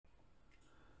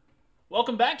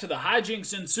Welcome back to the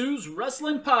Hijinks Ensues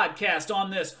Wrestling Podcast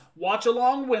on this Watch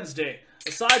Along Wednesday.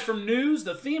 Aside from news,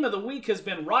 the theme of the week has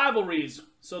been rivalries.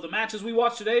 So the matches we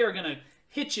watch today are going to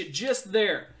hit you just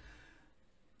there.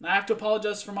 I have to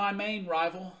apologize for my main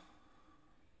rival,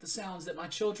 the sounds that my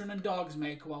children and dogs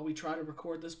make while we try to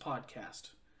record this podcast.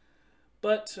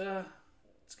 But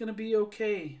it's going to be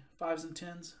okay, 5s and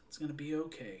 10s. It's going to be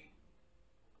okay.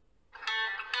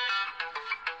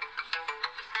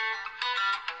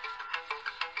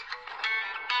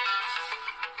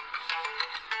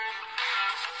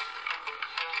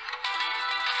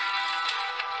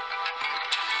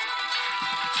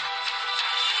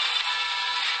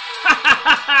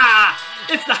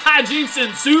 It's the Hijinks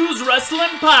Ensues Wrestling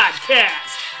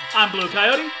Podcast. I'm Blue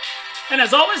Coyote, and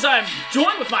as always, I'm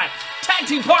joined with my tag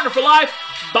team partner for life,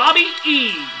 Bobby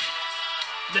E.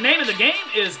 The name of the game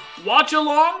is Watch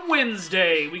Along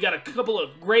Wednesday. We got a couple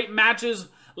of great matches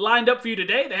lined up for you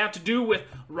today. They have to do with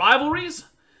rivalries.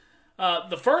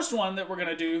 The first one that we're going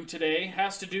to do today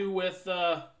has to do with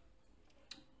one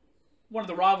of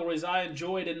the rivalries I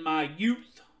enjoyed in my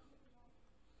youth.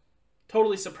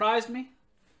 Totally surprised me.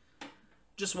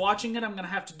 Just watching it, I'm going to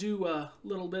have to do a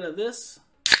little bit of this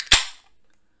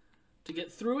to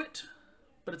get through it.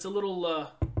 But it's a little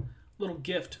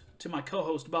gift to my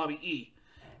co-host, Bobby E.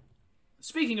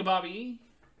 Speaking of Bobby E,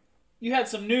 you had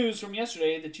some news from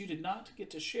yesterday that you did not get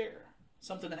to share.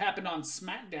 Something that happened on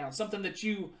SmackDown. Something that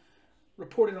you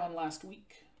reported on last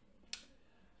week.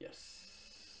 Yes.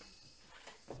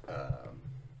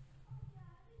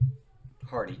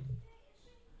 Hardy.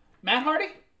 Matt Hardy?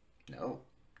 No,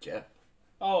 Jeff.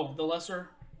 Oh, the lesser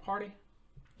Hardy?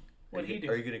 What did he do?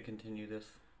 Are you going to continue this?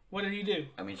 What did he do?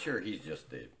 I mean, sure, he's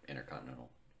just the Intercontinental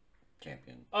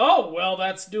Champion. Oh, well,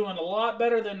 that's doing a lot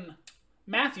better than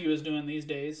Matthew is doing these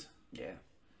days. Yeah.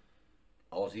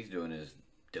 All he's doing is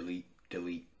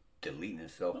deleting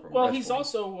himself from Well, wrestling. he's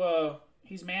also,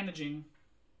 he's managing.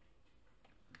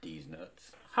 D's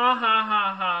nuts. Ha, ha,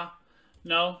 ha, ha.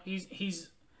 No, he's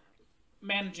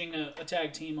managing a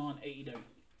tag team on AEW.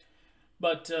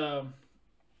 But,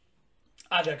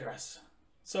 I digress.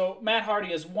 So, Matt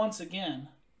Hardy is once again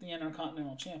the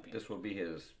Intercontinental Champion. This will be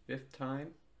his 5th time.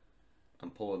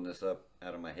 I'm pulling this up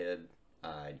out of my head.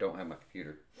 I don't have my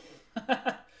computer.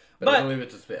 But I believe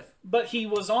it's his 5th. But he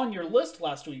was on your list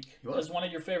last week He was. as one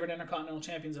of your favorite Intercontinental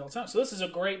Champions of all time. So this is a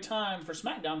great time for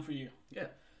SmackDown for you. Yeah.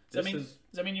 Does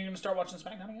that mean you're going to start watching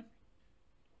SmackDown again?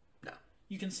 No.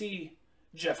 You can see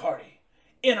Jeff Hardy,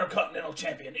 Intercontinental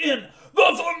Champion, in the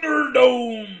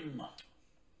Thunderdome.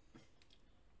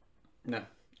 No.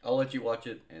 I'll let you watch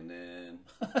it, and then...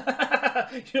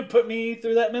 You put me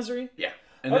through that misery? Yeah.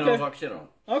 And then Okay. I'll talk shit on it.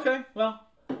 Okay, well,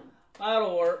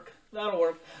 that'll work. That'll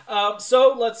work.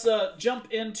 So let's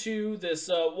jump into this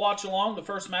watch along. The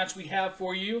first match we have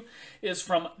for you is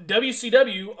from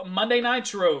WCW Monday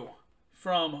Nitro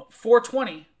from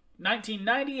 4/20,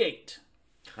 1998.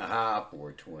 Haha,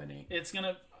 420. It's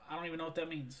gonna. I don't even know what that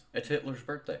means. It's Hitler's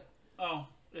birthday. Oh,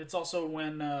 it's also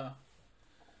when. I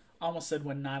almost said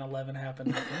when 9/11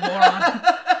 happened. Moron.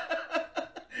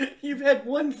 You've had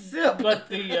one sip. But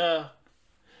the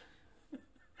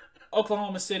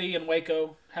Oklahoma City and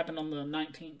Waco happened on the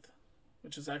 19th,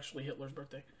 which is actually Hitler's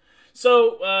birthday.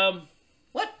 So,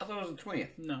 What? I thought it was the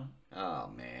 20th. no, Oh,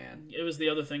 man. it was the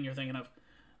other thing you're thinking of.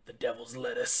 The Devil's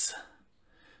Lettuce.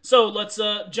 So let's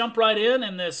jump right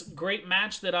in this great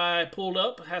match that I pulled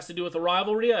up. It has to do with a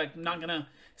rivalry. I'm not going to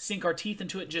sink our teeth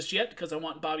into it just yet because I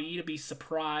want Bobby E to be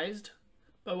surprised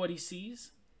by what he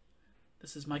sees.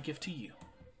 This is my gift to you.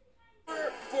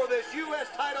 For this U.S.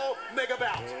 title mega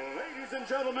bout. Ladies and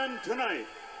gentlemen, tonight,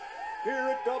 here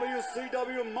at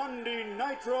WCW Monday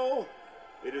Nitro,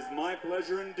 it is my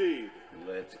pleasure indeed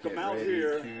Let's to come get out ready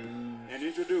here to and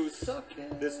introduce suck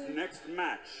it. this next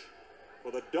match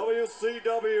for the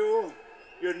WCW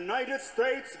United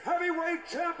States Heavyweight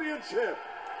Championship.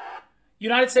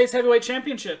 United States Heavyweight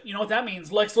Championship. You know what that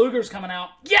means? Lex Luger's coming out.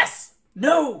 Yes!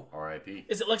 No! R.I.P.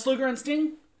 Is it Lex Luger and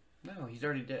Sting? No, he's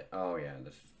already dead. Oh, yeah.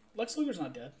 Lex Luger's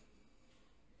not dead.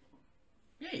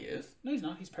 Yeah, he is. No, he's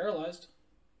not. He's paralyzed.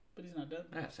 But he's not dead.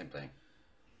 Yeah, same thing.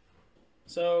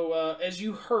 So, as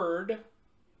you heard,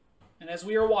 and as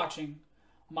we are watching,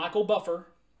 Michael Buffer,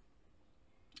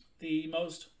 the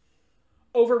most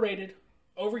overrated,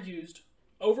 overused,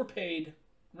 overpaid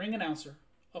ring announcer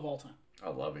of all time. I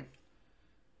love him.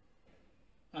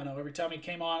 I know, every time he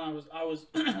came on,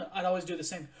 I'd always do the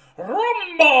same.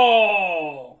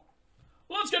 Rumble!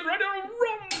 Let's get ready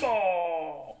to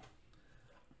rumble!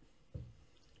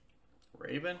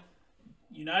 Raven?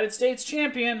 United States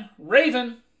champion,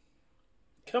 Raven,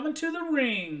 coming to the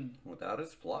ring Without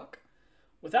his flock?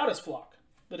 without his flock.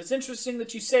 But it's interesting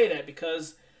that you say that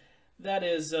because that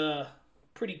is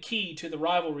pretty key to the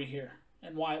rivalry here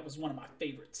and why it was one of my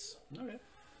favorites. Okay.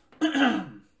 I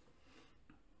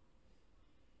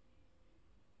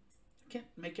can't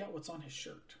make out what's on his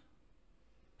shirt.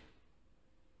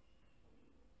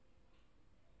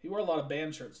 He wore a lot of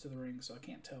band shirts to the ring, so I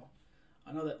can't tell.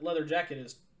 I know that leather jacket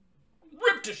is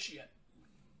ripped to shit.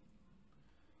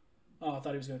 Oh, I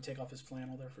thought he was going to take off his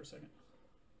flannel there for a second.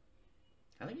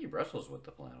 I think he wrestles with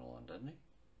the flannel on, doesn't he?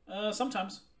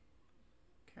 Sometimes.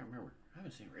 Can't remember. I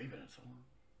haven't seen Raven in so long.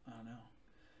 I know.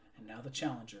 And now the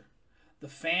challenger. The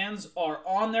fans are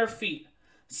on their feet.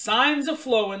 Signs are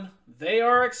flowing. They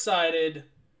are excited.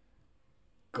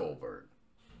 Goldberg.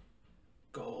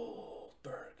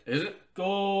 Goldberg. Is it?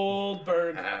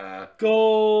 Goldberg.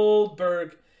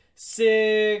 Goldberg.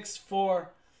 6'4".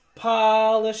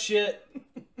 Pile of shit.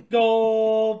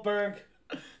 Goldberg.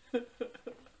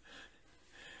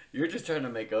 You're just trying to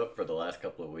make up for the last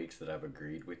couple of weeks that I've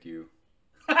agreed with you.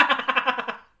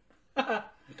 But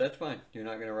that's fine. You're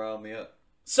not going to rile me up.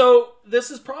 So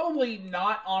this is probably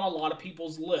not on a lot of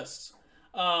people's lists.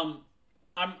 I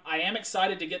am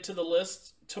excited to get to the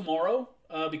list tomorrow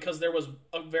because there was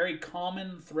a very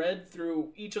common thread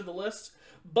through each of the lists.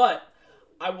 But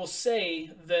I will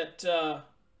say that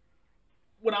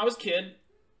when I was a kid,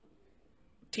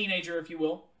 teenager, if you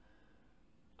will,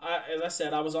 as I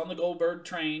said, I was on the Goldberg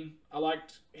train. I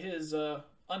liked his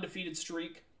undefeated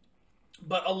streak.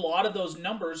 But a lot of those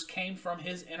numbers came from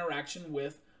his interaction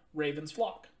with Raven's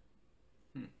flock.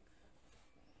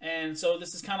 And so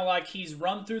this is kind of like he's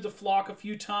run through the flock a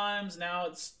few times. Now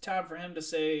it's time for him to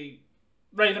say,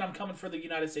 Raven, I'm coming for the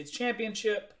United States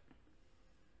Championship.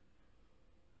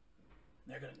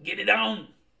 They're going to get it on.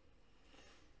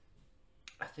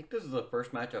 I think this is the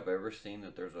first match I've ever seen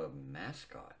that there's a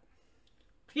mascot.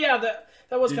 Yeah,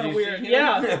 that was Did kind of you see weird. him?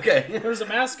 Yeah. Okay. There's a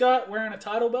mascot wearing a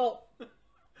title belt.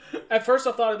 At first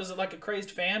I thought it was like a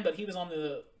crazed fan, but he was on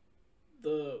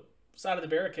the side of the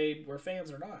barricade where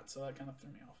fans are not, so that kind of threw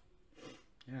me off.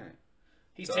 All right.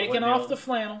 He's So taking off the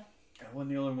flannel. I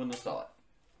wasn't the only one that saw it.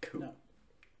 Cool. No.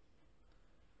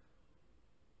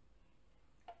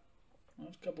 Well,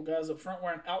 there's a couple guys up front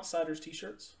wearing Outsiders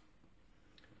t-shirts.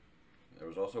 There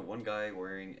was also one guy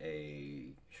wearing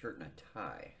a shirt and a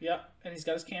tie. Yeah, and he's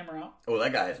got his camera out. Oh,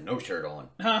 that guy has no shirt on.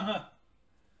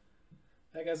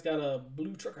 That guy's got a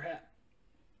blue trucker hat.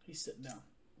 He's sitting down.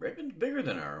 Raven's bigger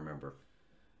than I remember.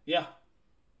 Yeah.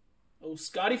 Oh,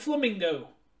 Scotty Flamingo.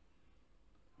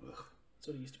 Ugh. That's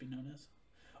what he used to be known as.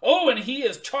 Oh, and he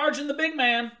is charging the big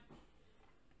man.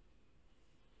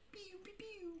 Pew, pew,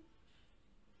 pew.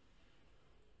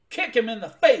 Kick him in the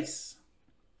face.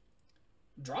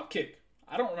 Drop kick.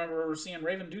 I don't remember ever seeing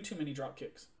Raven do too many drop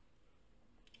kicks.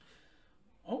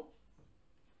 Oh.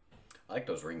 I like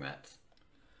those ring mats.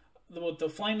 With the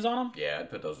flames on them? Yeah, I'd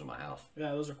put those in my house.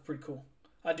 Yeah, those are pretty cool.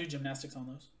 I do gymnastics on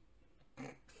those.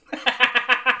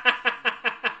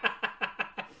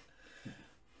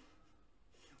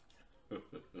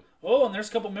 Oh, and there's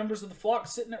a couple members of the flock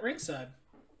sitting at ringside.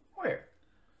 Where?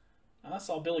 I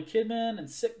saw Billy Kidman and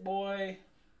Sick Boy.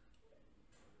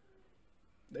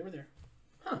 They were there.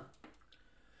 Huh.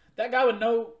 That guy with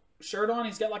no shirt on,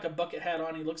 he's got like a bucket hat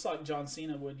on. He looks like John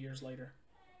Cena would years later.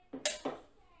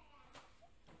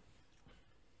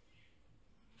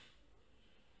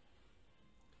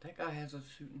 That guy has a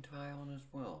suit and tie on as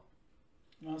well.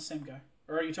 No, the same guy.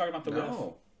 Or are you talking about the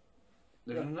No.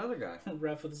 There's Ref? another guy.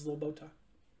 Ref with his little bow tie.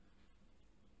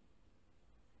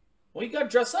 Well, you got to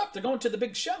dress up. They're going to the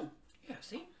big show. Yeah,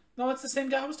 see? No, that's the same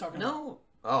guy I was talking about. No.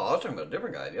 Oh, I was talking about a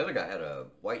different guy. The other guy had a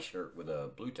white shirt with a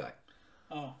blue tie.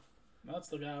 Oh, that's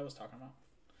the guy I was talking about.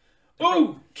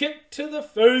 Ooh, kick to the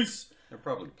face. They're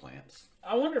probably plants.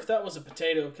 I wonder if that was a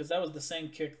potato, because that was the same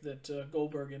kick that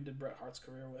Goldberg ended Bret Hart's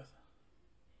career with.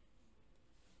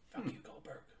 Fuck you,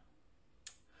 Goldberg.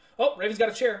 Oh, Raven's got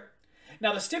a chair.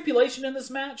 Now, the stipulation in this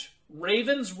match,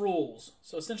 Raven's rules.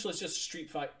 So, essentially, it's just a street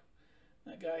fight.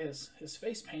 That guy has his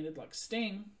face painted like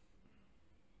Sting.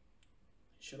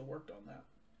 He should have worked on that.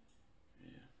 Yeah.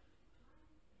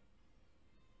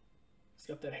 He's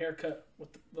got that haircut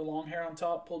with the long hair on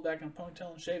top, pulled back in a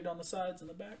ponytail and shaved on the sides and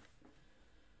the back.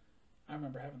 I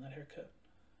remember having that haircut.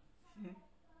 Mm-hmm.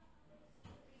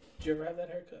 Did you ever have that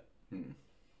haircut? Mm-hmm.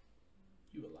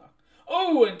 You would lie.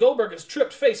 Oh, and Goldberg is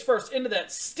tripped face first into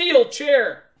that steel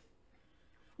chair.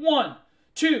 1,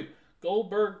 2.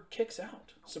 Goldberg kicks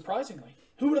out. Surprisingly.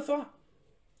 Who would have thought?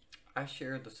 I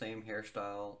share the same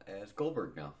hairstyle as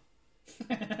Goldberg now.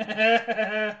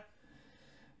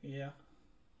 Yeah.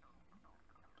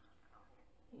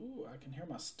 Ooh, I can hear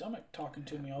my stomach talking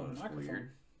to me over the That's microphone.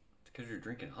 weird. It's because you're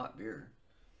drinking hot beer.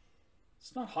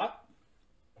 It's not hot.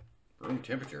 Room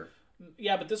temperature.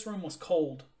 Yeah, but this room was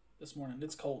cold this morning.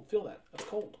 It's cold. Feel that. That's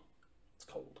cold. It's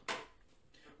cold.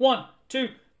 1, 2,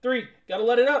 3. Gotta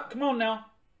let it up. Come on now.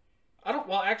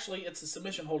 Well, actually, it's a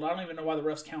submission hold. I don't even know why the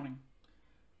ref's counting.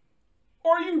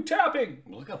 Are you tapping?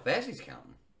 Look how fast he's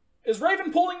counting. Is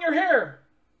Raven pulling your hair?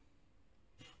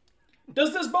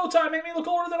 Does this bow tie make me look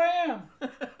older than I am?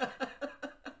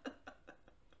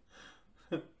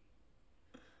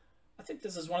 I think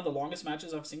this is one of the longest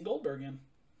matches I've seen Goldberg in.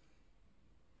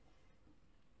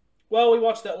 Well, we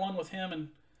watched that one with him and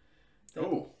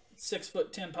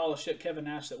 6'10" pile of shit Kevin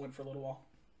Nash that went for a little while.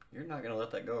 You're not going to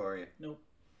let that go, are you? Nope.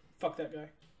 Fuck that guy.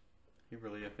 He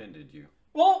really offended you.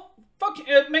 Well, fuck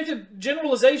it. Make a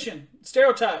generalization.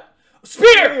 Stereotype.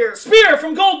 Spear! Spear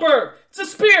from Goldberg! It's a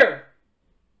spear!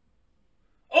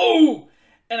 Oh!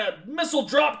 And a missile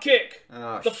drop kick.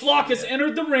 Oh, the Flock has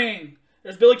entered the ring.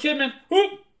 There's Billy Kidman.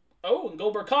 Whoop! Oh, and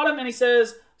Goldberg caught him and he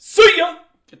says, "See ya!"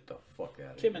 Get the fuck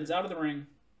out of here. Kidman's out of the ring.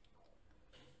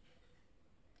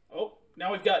 Oh,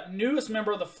 now we've got newest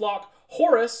member of the Flock,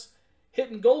 Horace,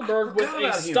 hitting Goldberg with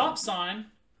a stop sign.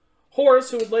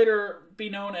 Horace, who would later be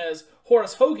known as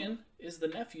Horace Hogan, is the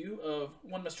nephew of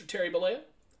one Mr. Terry Bollea.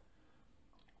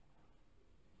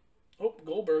 Oh,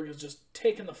 Goldberg has just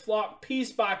taken the Flock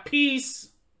piece by piece.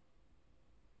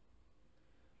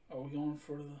 Are we going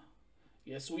for the...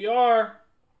 Yes, we are.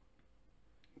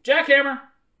 Jackhammer.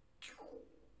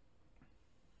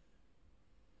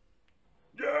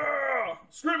 Yeah!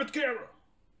 Scream at the camera.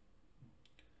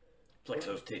 Flex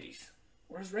those titties.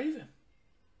 Where's Raven?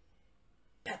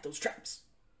 Pat those traps.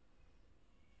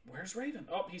 Where's Raven?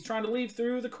 Oh, he's trying to leave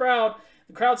through the crowd.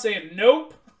 The crowd's saying,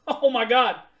 nope. Oh my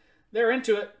God. They're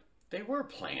into it. They were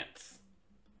plants.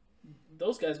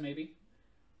 Those guys, maybe.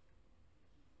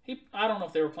 I don't know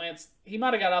if they were plants. He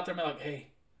might have got out there and been like, hey,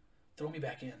 throw me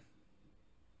back in.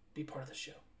 Be part of the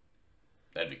show.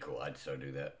 That'd be cool. I'd so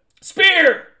do that.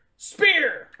 Spear!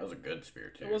 Spear! That was a good spear,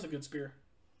 too. It was a good spear.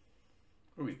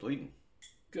 Oh, he's bleeding.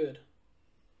 Good.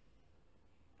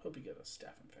 Hope you get a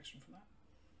staph infection from that.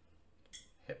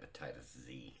 Hepatitis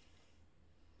Z.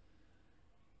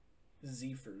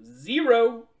 Z for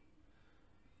 0.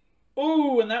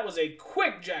 Ooh, and that was a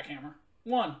quick jackhammer.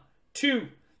 1, 2,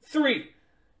 3.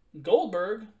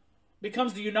 Goldberg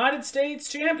becomes the United States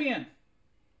champion.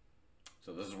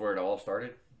 So this is where it all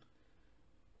started?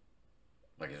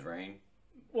 Like his reign?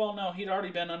 Well, no, he'd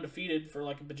already been undefeated for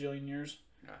like a bajillion years.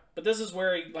 Yeah. But this is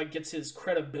where he like gets his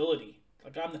credibility.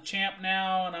 Like, I'm the champ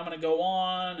now, and I'm going to go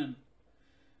on and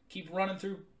keep running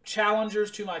through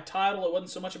challengers to my title. It wasn't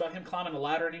so much about him climbing a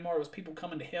ladder anymore. It was people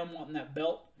coming to him wanting that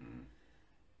belt. Mm.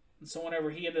 And so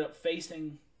whenever he ended up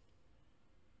facing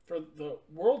for the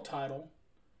world title,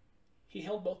 he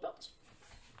held both belts.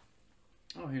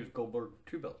 Oh, he was Goldberg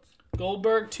 2 belts.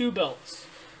 Goldberg 2 belts.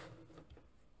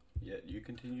 Yet you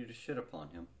continue to shit upon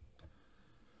him.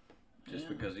 Just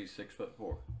because he's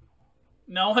 6'4".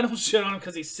 No, I don't shit on him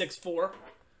because he's 6'4".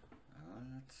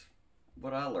 That's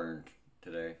what I learned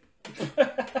today.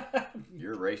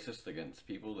 You're racist against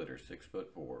people that are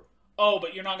 6'4". Oh,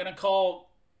 but you're not going to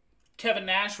call Kevin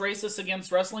Nash racist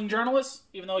against wrestling journalists,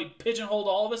 even though he pigeonholed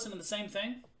all of us into the same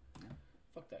thing? Yeah.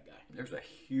 Fuck that guy. There's a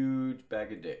huge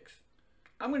bag of dicks.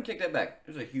 I'm going to take that back.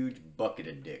 There's a huge bucket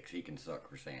of dicks he can suck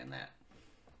for saying that.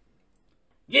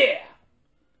 Yeah!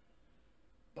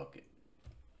 Bucket.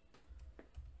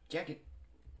 Jacket.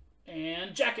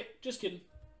 And jacket. Just kidding.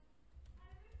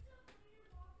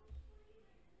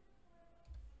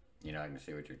 You're not going to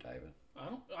see what you're typing?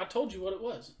 I told you what it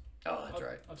was. Oh, that's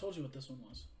right. I told you what this one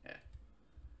was. Yeah.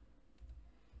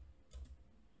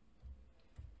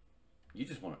 You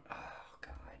just want to... Oh,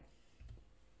 God.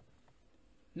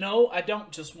 No, I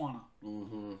don't just want to.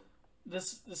 Mm-hmm.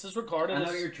 This is regarded as...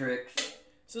 I know your tricks.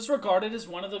 This is regarded as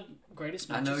one of the greatest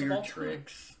matches of all time. I know your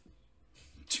tricks.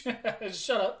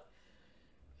 Shut up.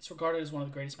 It's regarded as one of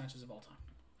the greatest matches of all time.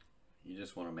 You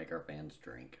just want to make our fans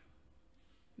drink.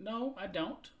 No, I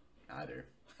don't. I do.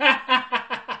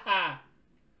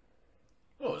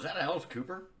 Oh, is that Alice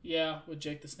Cooper? Yeah, with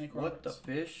Jake the Snake Roberts. What the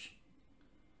fish?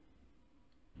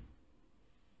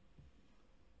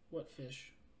 What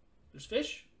fish? There's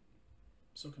fish?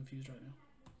 I'm so confused right now.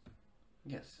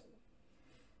 Yes.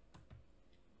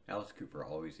 Alice Cooper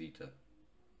always eats a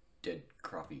dead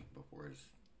crappie before his...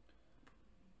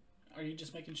 Are you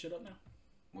just making shit up now?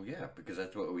 Well, yeah, because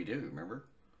that's what we do, remember?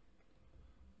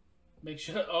 Make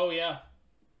shit... Oh, yeah.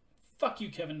 Fuck you,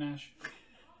 Kevin Nash.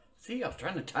 See, I was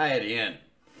trying to tie it in.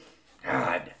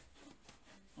 God.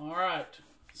 All right.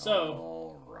 So...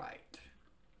 All right.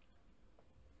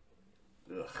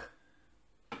 Ugh.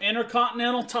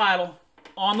 Intercontinental title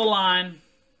on the line.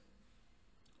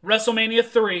 WrestleMania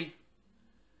 3.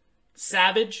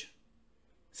 Savage.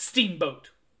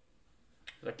 Steamboat.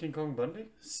 Is that King Kong Bundy?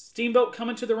 Steamboat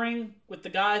coming to the ring with the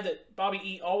guy that Bobby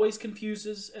E always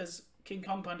confuses as King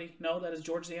Kong Bundy. No, that is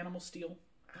George the Animal Steel.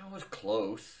 I was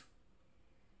close.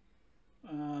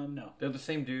 No. They're the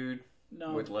same dude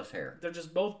No. with less hair. They're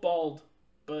just both bald,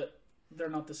 but they're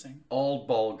not the same. All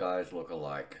bald guys look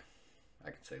alike. I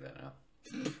can say that now.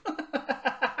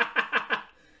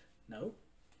 No.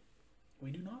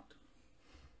 We do not.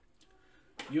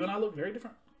 You and I look very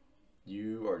different.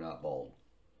 You are not bald.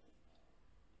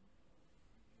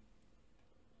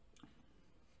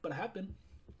 But I have been.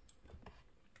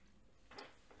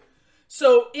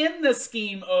 So, in the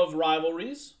scheme of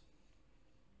rivalries,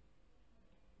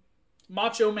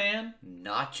 Macho Man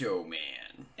Nacho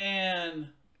Man. and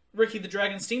Ricky the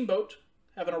Dragon Steamboat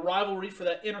having a rivalry for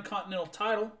that Intercontinental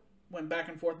title. Went back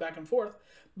and forth, back and forth.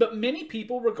 But many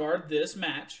people regard this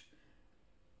match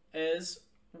as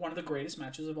one of the greatest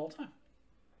matches of all time.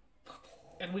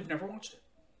 And we've never watched it.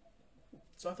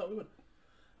 So I thought we would.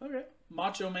 Okay.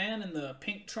 Macho Man in the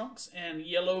pink trunks and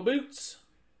yellow boots.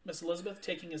 Miss Elizabeth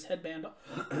taking his headband off.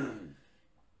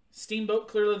 Steamboat,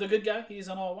 clearly the good guy. He's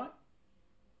in all white.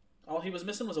 All he was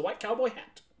missing was a white cowboy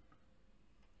hat.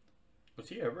 Was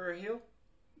he ever a heel?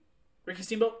 Ricky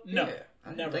Steamboat? No. Yeah, I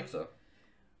didn't never. think so.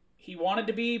 He wanted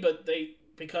to be, but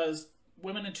because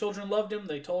women and children loved him,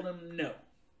 they told him no.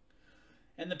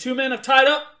 And the two men have tied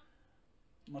up.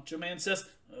 Macho Man says,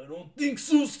 I don't think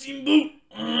so, Steamboat.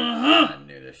 I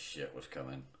knew this shit was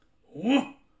coming.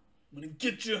 I'm gonna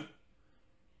get you.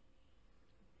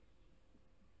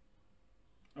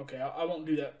 Okay, I won't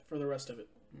do that for the rest of it.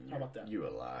 How about that? You a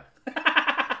lie.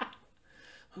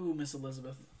 Ooh, Miss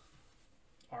Elizabeth.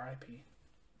 R.I.P.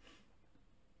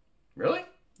 Really?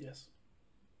 Yes.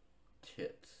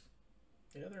 Tits.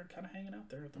 Yeah, they're kind of hanging out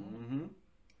there at the moment. Mm-hmm.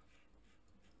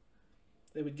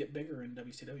 They would get bigger in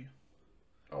WCW.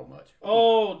 Oh, much.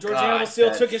 Oh, George God, Animal Steel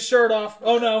that's- took his shirt off.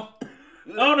 Oh, no.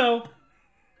 Oh, no.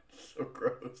 So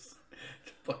gross.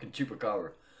 Fucking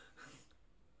chupacabra.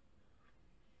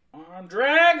 Arm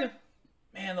drag.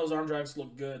 Man, those arm drags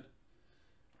look good.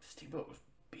 Steamboat was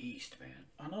beast, man.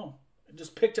 I know. It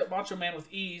just picked up Macho Man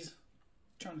with ease.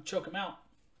 Trying to choke him out.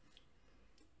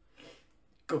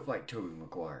 Go fight Tobey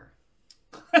Maguire.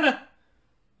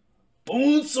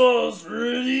 Bonesaw's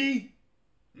ready.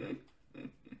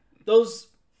 Those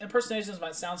impersonations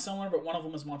might sound similar, but one of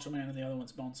them is Macho Man and the other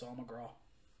one's Bonesaw McGraw.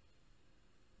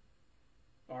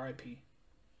 R.I.P.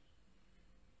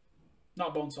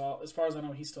 Not Bonesaw. As far as I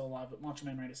know, he's still alive, but Macho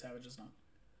Man Randy Savage is not.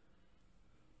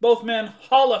 Both men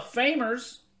Hall of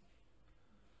Famers.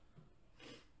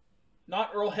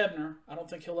 Not Earl Hebner. I don't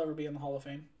think he'll ever be in the Hall of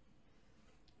Fame.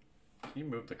 Can you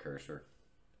move the cursor?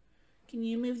 Can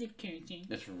you move the curtain?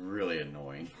 It's really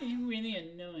annoying. It's really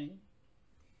annoying.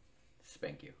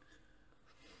 Spank you.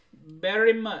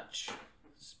 Very much.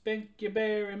 Spank you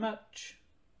very much.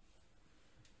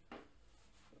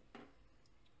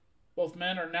 Both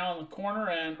men are now in the corner,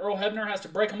 and Earl Hebner has to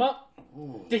break them up.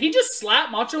 Ooh, Did he just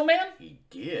slap Macho Man? he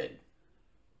did.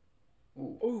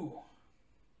 Ooh. Ooh.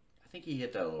 I think he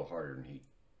hit that a little harder than he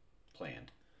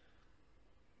planned.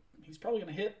 He's probably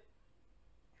going to hit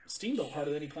Steamboat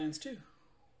harder than he plans to.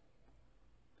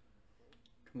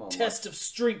 Come on, Test of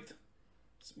strength.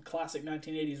 Some classic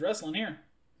 1980s wrestling here.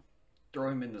 throw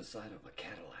him into the side of a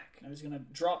Cadillac. Now he's going to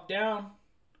drop down.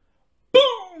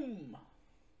 Boom!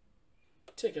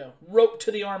 Take a rope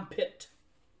to the armpit.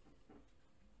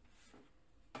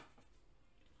 I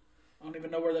don't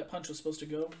even know where that punch was supposed to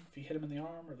go. If he hit him in the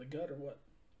arm or the gut or what.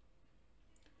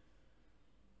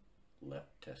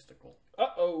 Left testicle.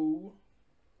 Uh-oh.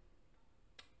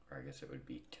 Or I guess it would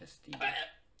be testy.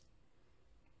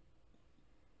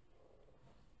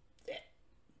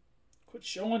 Quit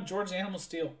showing George the Animal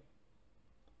Steel.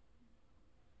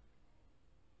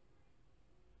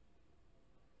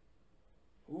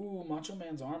 Ooh, Macho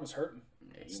Man's arm is hurting.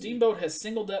 Yeah, Steamboat has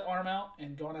singled that arm out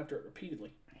and gone after it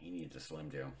repeatedly. He needs a Slim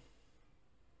Jim.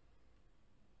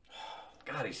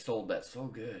 God, he sold that so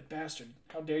good. Bastard.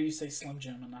 How dare you say Slim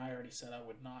Jim, and I already said I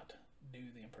would not do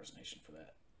the impersonation for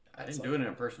that. I didn't do an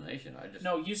impersonation. I just...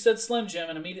 No, you said Slim Jim,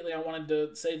 and immediately I wanted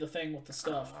to say the thing with the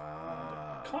stuff.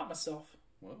 Ah. Caught myself.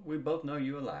 Well, we both know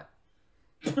you a lie.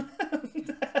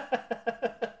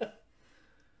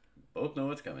 Both know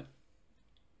what's coming.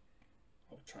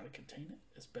 I'll try to contain it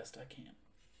as best I can.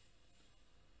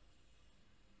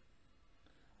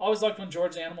 I always liked when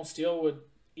George the Animal Steel would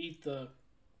eat the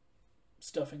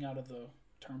stuffing out of the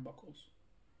turnbuckles.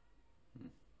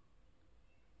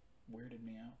 Weirded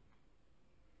me out.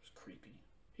 It was creepy.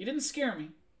 He didn't scare me,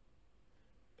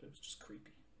 but it was just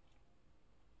creepy.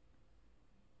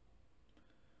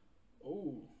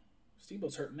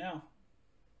 Steamboat's hurting now.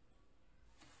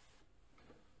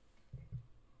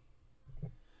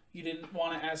 You didn't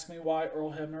want to ask me why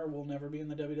Earl Hebner will never be in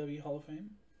the WWE Hall of Fame?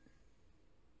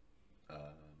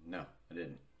 No, I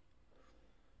didn't.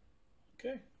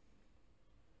 Okay.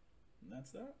 And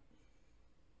that's that.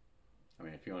 I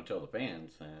mean, if you want to tell the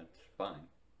fans, that's fine.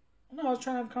 No, I was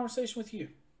trying to have a conversation with you.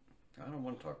 I don't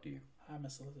want to talk to you. Hi,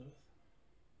 Miss Elizabeth.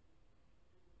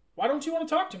 Why don't you want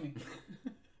to talk to me?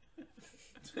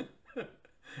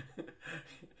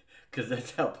 Because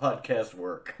that's how podcasts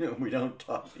work. We don't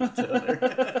talk to each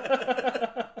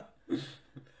other.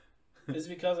 Is it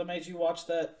because I made you watch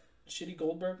that shitty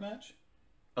Goldberg match?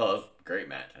 Oh, it was a great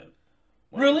match.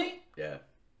 Really? Yeah.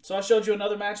 So I showed you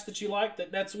another match that you liked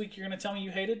that next week you're going to tell me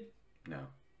you hated? No.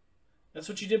 That's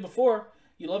what you did before.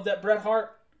 You loved that Bret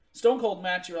Hart Stone Cold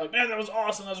match. You were like, man, that was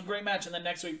awesome. That was a great match. And then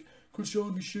next week, quit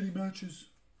showing me shitty matches.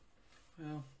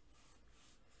 Well.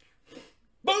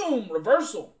 Boom!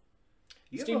 Reversal.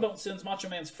 You Steamboat sends Macho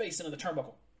Man's face into the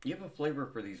turnbuckle. You have a flavor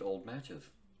for these old matches.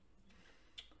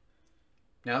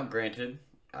 Now, granted,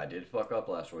 I did fuck up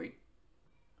last week.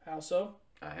 How so?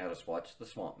 I had us watch the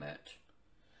Swamp match.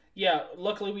 Yeah,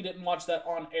 luckily we didn't watch that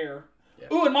on air. Yeah.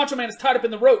 Ooh, and Macho Man is tied up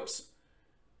in the ropes.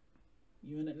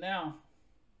 You in it now.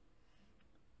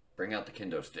 Bring out the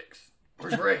kendo sticks.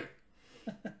 Where's Ray?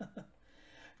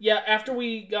 Yeah, after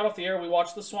we got off the air, we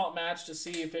watched the Swamp match to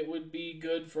see if it would be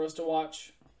good for us to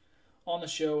watch on the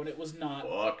show, and it was not.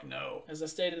 Fuck no. As I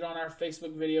stated on our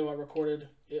Facebook video I recorded,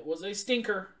 it was a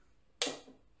stinker.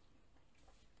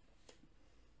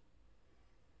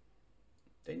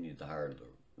 They need to hire the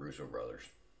Russo brothers.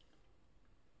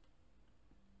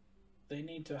 They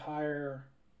need to hire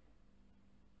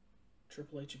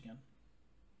Triple H again.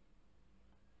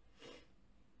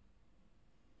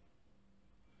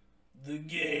 The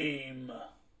game.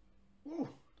 Ooh,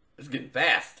 it's getting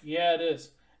fast. Yeah, it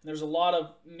is. And there's a lot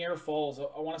of near falls.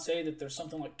 I want to say that there's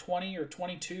something like 20 or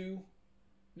 22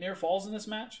 near falls in this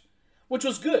match, which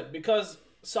was good because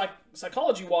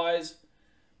psychology-wise,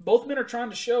 both men are trying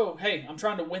to show, hey, I'm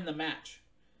trying to win the match.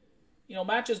 You know,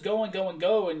 matches go and go and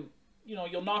go, and, you know,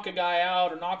 you'll knock a guy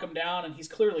out or knock him down, and he's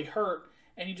clearly hurt,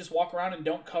 and you just walk around and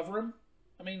don't cover him.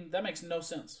 I mean, that makes no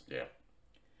sense. Yeah.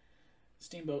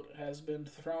 Steamboat has been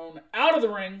thrown out of the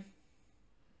ring.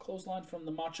 Clothesline from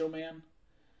the Macho Man.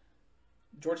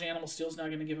 George Animal Steel's now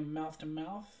going to give him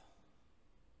mouth-to-mouth.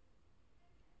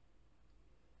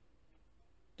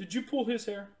 Did you pull his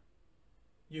hair?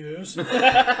 Yes.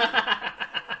 That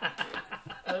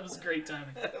was great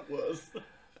timing. It was.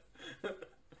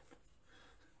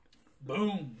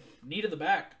 Boom. Knee to the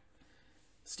back.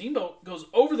 Steamboat goes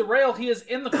over the rail. He is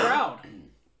in the crowd.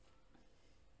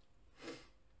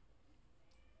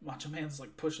 Macho Man's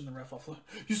like pushing the ref off.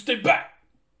 You stay back.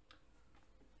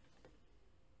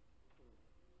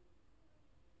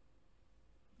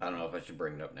 I don't know if I should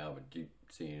bring it up now, but do you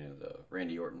see any of the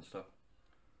Randy Orton stuff?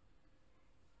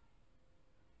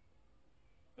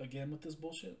 Again with this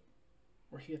bullshit?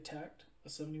 Where he attacked a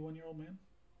 71-year-old man?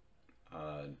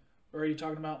 Or are you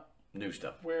talking about New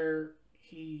stuff. where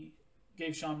he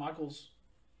gave Shawn Michaels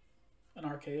an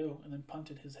RKO and then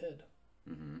punted his head?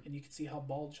 Mm-hmm. And you can see how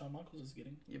bald Shawn Michaels is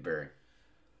getting. Yeah, very.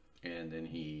 And then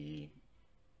he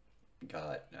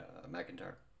got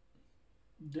McIntyre.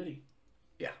 Did he?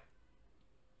 Yeah.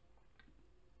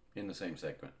 In the same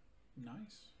segment.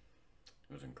 Nice.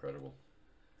 It was incredible.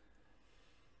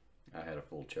 I had a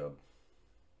full chub.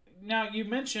 Now, you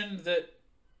mentioned that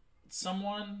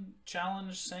someone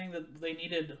challenged saying that they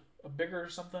needed a bigger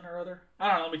something or other. I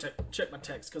don't know. Let me check my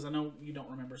text because I know you don't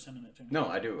remember sending it to me. No,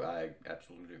 I do. I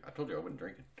absolutely do. I told you I wasn't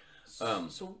drinking.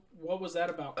 So what was that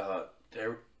about?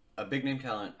 A big name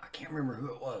talent, I can't remember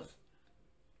who it was,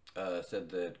 said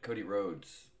that Cody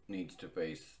Rhodes needs to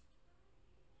face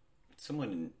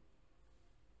someone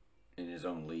in his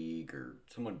own league or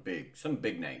someone big, some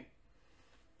big name,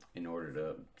 in order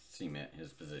to cement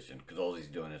his position. Because all he's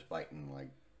doing is fighting like.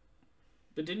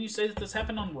 But didn't you say that this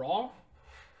happened on Raw?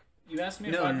 You asked me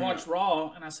if No, I'd no, watched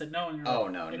Raw, and I said no. And you're Oh,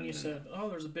 like, no, and no, you no, said, oh,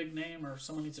 there's a big name or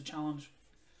someone needs a challenge.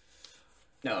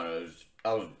 No,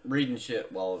 I was reading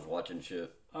shit while I was watching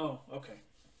shit. Oh, okay.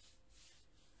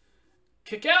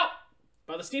 Kick out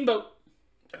by the Steamboat.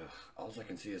 Ugh, all I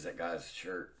can see is that guy's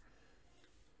shirt.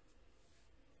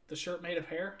 The shirt made of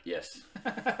hair. Yes.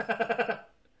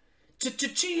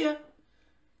 Chia.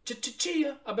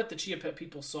 Chia. I bet the Chia Pet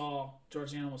people saw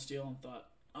George Animal Steel and thought,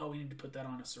 oh, we need to put that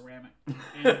on a ceramic.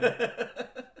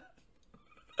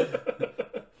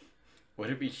 What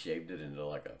if he shaved it into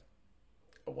like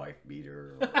a wife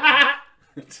beater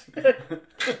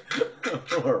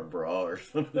or a bra or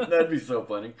something? That'd be so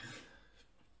funny.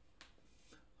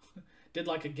 did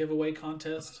like a giveaway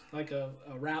contest, like a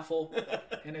raffle,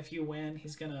 and if you win,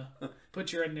 he's gonna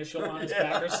put your initial on his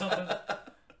back or something.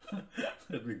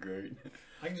 That'd be great.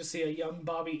 I can just see a young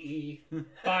Bobby E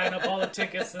buying up all the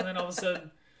tickets, and then all of a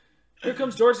sudden, here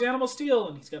comes George the Animal Steel,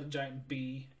 and he's got a giant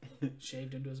bee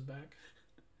shaved into his back.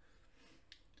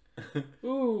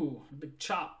 Ooh, a big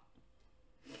chop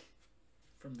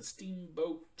from the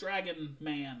Steamboat Dragon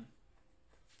Man.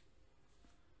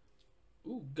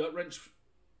 Ooh, gut wrench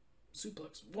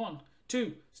suplex. 1,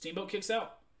 2. Steamboat kicks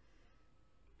out.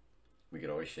 We could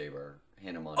always shave our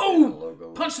Hannah Montana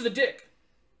logo. Punch to the dick.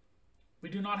 We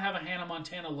do not have a Hannah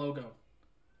Montana logo.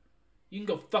 You can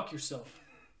go fuck yourself.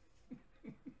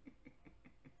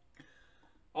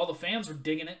 All the fans were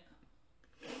digging it.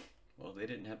 Well, they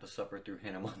didn't have to suffer through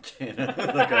Hannah Montana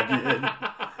like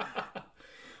I did.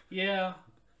 Yeah.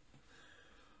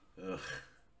 Ugh.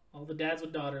 All the dads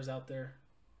with daughters out there.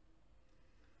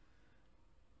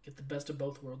 Get the best of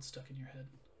both worlds stuck in your head.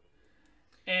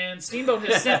 And Steamboat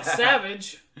has sent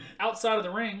Savage outside of the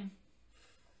ring.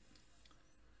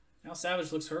 Now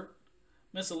Savage looks hurt.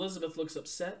 Miss Elizabeth looks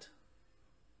upset.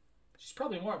 She's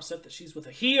probably more upset that she's with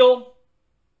a heel.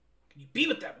 Can you be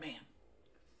with that man?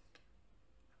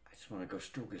 I just want to go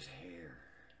stroke his hair.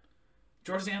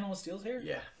 George the Animal Steel's hair?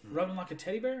 Yeah. Rub him like a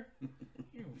teddy bear?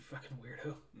 You fucking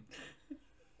weirdo.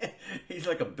 He's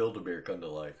like a Build-A-Bear come to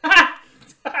life.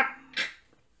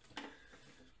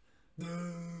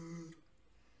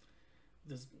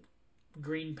 This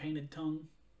green painted tongue.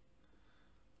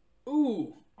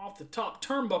 Ooh, off the top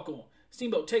turnbuckle.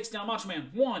 Steamboat takes down Macho Man.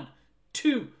 1,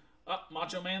 2.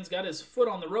 Macho Man's got his foot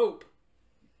on the rope.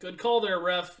 Good call there,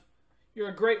 ref. You're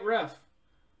a great ref.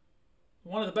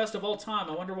 One of the best of all time.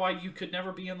 I wonder why you could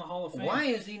never be in the Hall of Fame. Why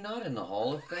is he not in the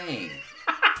Hall of Fame?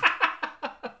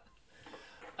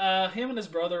 Him and his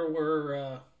brother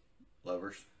were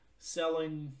Lovers.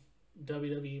 selling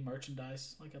WWE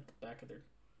merchandise, like at the back of their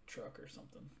truck or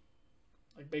something.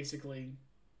 Like basically,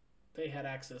 they had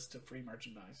access to free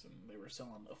merchandise, and they were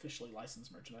selling officially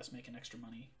licensed merchandise, making extra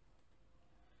money.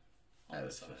 That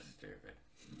is so stupid.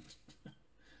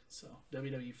 So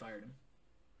WWE fired him.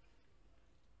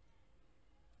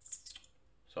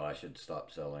 So I should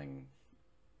stop selling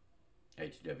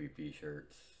HWP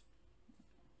shirts.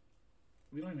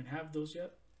 We don't even have those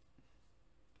yet.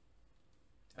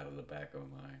 Out of the back of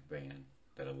my van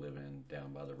that I live in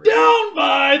down by the river. Down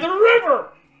by the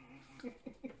river!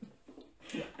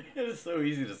 It is so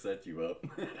easy to set you up.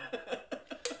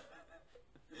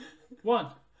 1,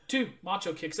 2.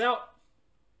 Macho kicks out.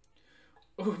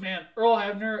 Oh man, Earl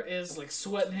Hebner is like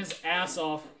sweating his ass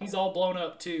off. He's all blown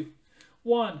up too.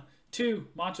 1, 2.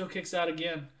 Macho kicks out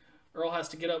again. Earl has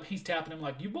to get up. He's tapping him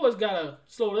like, you boys gotta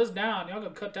slow this down. Y'all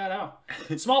gotta cut that out.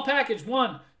 Small package.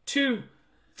 1, 2,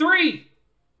 3.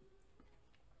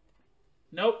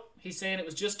 Nope. He's saying it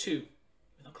was just 2. Even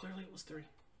though clearly it was 3.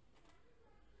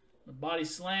 A body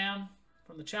slam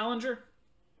from the challenger.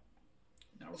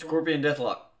 Now we're Scorpion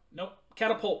Deathlock. Nope.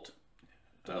 Catapult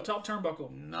to the top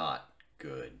turnbuckle. Not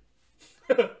good.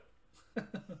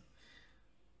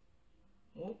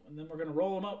 Oh, and then we're going to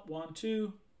roll him up. 1,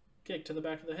 2. Kick to the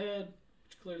back of the head,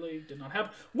 which clearly did not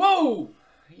happen. Whoa!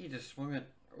 He just swung at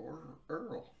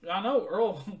Earl. I know,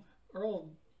 Earl.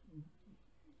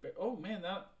 Oh, man,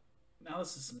 now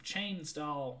this is some chain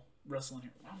style wrestling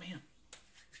here. Oh, man.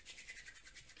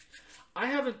 I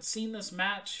haven't seen this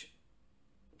match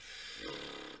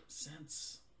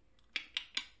since...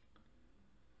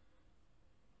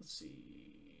 Let's see.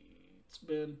 It's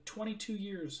been 22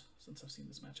 years since I've seen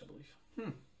this match, I believe.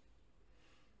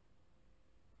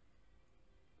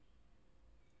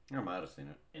 I might have seen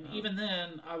it. And even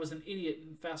then, I was an idiot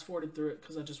and fast-forwarded through it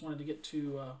because I just wanted to get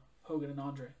to Hogan and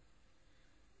Andre.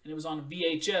 And it was on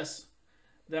VHS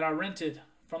that I rented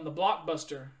from the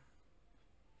Blockbuster.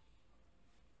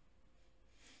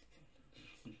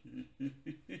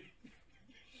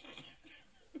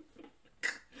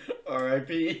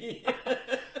 R.I.P.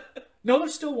 No,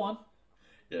 there's still one.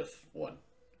 Yes, 1.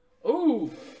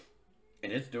 Ooh.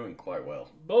 And it's doing quite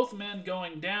well. Both men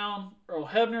going down. Earl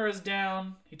Hebner is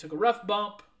down. He took a rough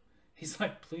bump. He's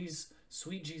like, please,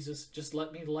 sweet Jesus, just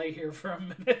let me lay here for a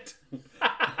minute.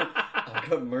 I've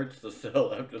got merch to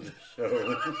sell after the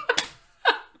show.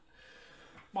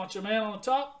 Macho Man on the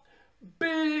top.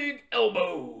 Big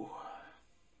elbow.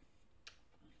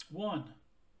 1,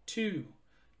 2,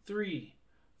 3,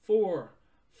 4,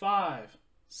 5,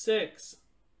 6.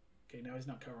 Okay, now he's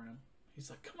not covering him. He's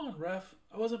like, come on, ref.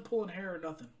 I wasn't pulling hair or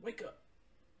nothing. Wake up.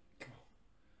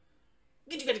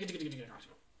 Get you.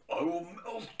 I will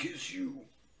mouth kiss you.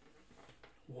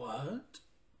 What?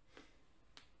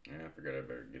 Yeah, I forgot I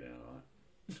better get out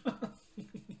on it.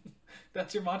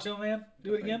 That's your Macho Man?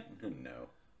 Do it again? No.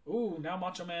 Ooh, now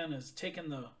Macho Man is taking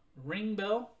the ring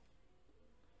bell.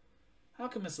 How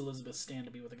can Miss Elizabeth stand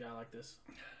to be with a guy like this?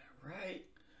 Right.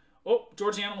 Oh,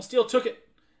 George the Animal Steel took it.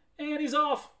 And he's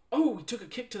off. Oh, he took a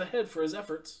kick to the head for his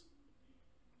efforts.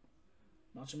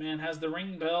 Macho Man has the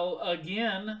ring bell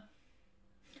again.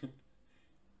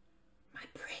 My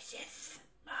precious.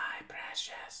 My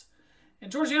precious.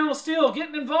 And George the Animal Steel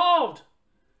getting involved.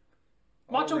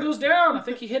 Macho goes down. I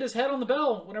think he hit his head on the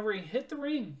bell whenever he hit the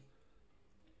ring.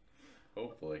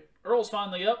 Hopefully. Earl's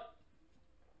finally up.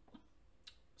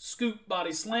 Scoop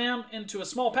body slam into a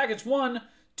small package. 1,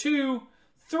 2,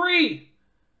 3.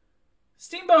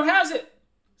 Steamboat has it.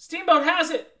 Steamboat has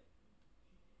it.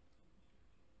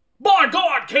 By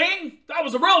God, King! That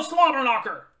was a real slobber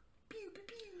knocker. Pew, pew,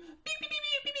 pew. Pew, pew, pew,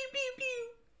 pew, pew, pew,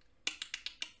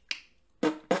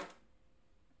 pew.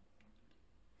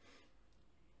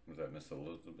 Was that Miss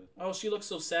Elizabeth? Oh, she looks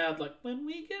so sad. Like, when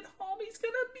we get home, he's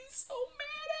gonna be so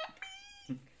mad at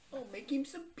me. Oh, make him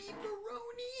some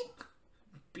beefaroni.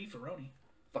 Beefaroni.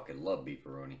 Fucking love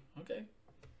beefaroni. Okay.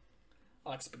 I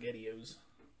like SpaghettiOs.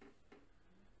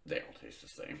 They all taste the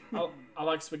same. I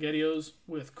like SpaghettiOs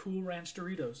with Cool Ranch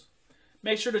Doritos.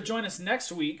 Make sure to join us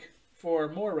next week for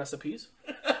more recipes.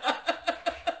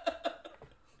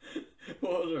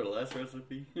 What was our last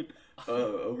recipe?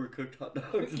 Overcooked hot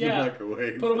dogs in Yeah. the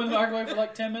microwave. Put them in the microwave for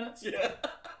like 10 minutes. Yeah.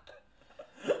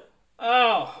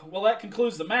 Oh, well, that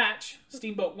concludes the match.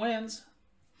 Steamboat wins.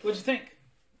 What'd you think?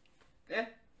 Yeah.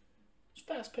 It's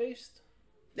fast-paced.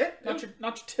 Yeah. Not your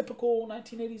typical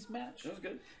 1980s match. That was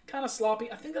good. Kind of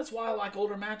sloppy. I think that's why I like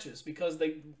older matches, because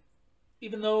they,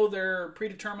 even though they're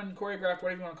predetermined, choreographed,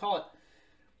 whatever you want to call it,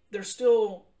 they're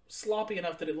still sloppy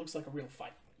enough that it looks like a real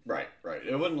fight. Right, right.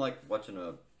 It wasn't like watching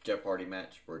a Jeff Hardy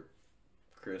match where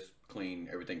crisp, clean,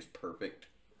 everything's perfect.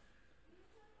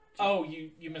 Oh,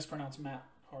 you mispronounced Matt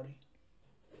Hardy.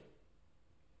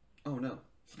 Oh, no.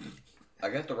 I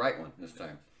got the right one this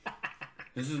time.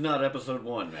 This is not episode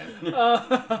 1, man.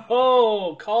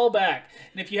 Callback.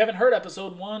 And if you haven't heard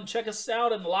episode 1, check us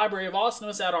out in the Library of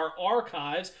Awesomeness at our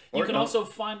archives. You can also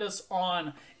find us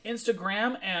on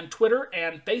Instagram and Twitter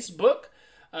and Facebook.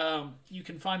 You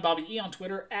can find Bobby E on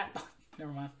Twitter at...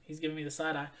 Never mind. He's giving me the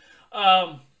side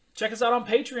eye. Check us out on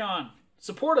Patreon.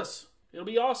 Support us. It'll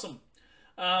be awesome.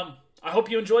 I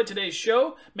hope you enjoyed today's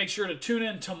show. Make sure to tune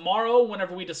in tomorrow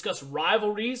whenever we discuss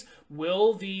rivalries.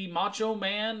 Will the Macho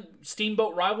Man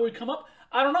Steamboat rivalry come up?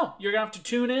 I don't know. You're going to have to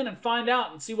tune in and find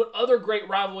out and see what other great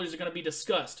rivalries are going to be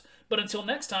discussed. But until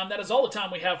next time, that is all the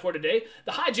time we have for today.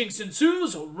 The Hijinks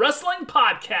Ensues Wrestling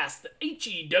Podcast. The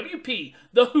HEWP.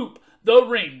 The Hoop. The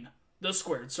Ring. The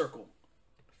Squared Circle.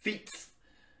 Feet.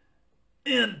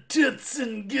 And tits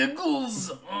and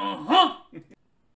giggles. Uh-huh.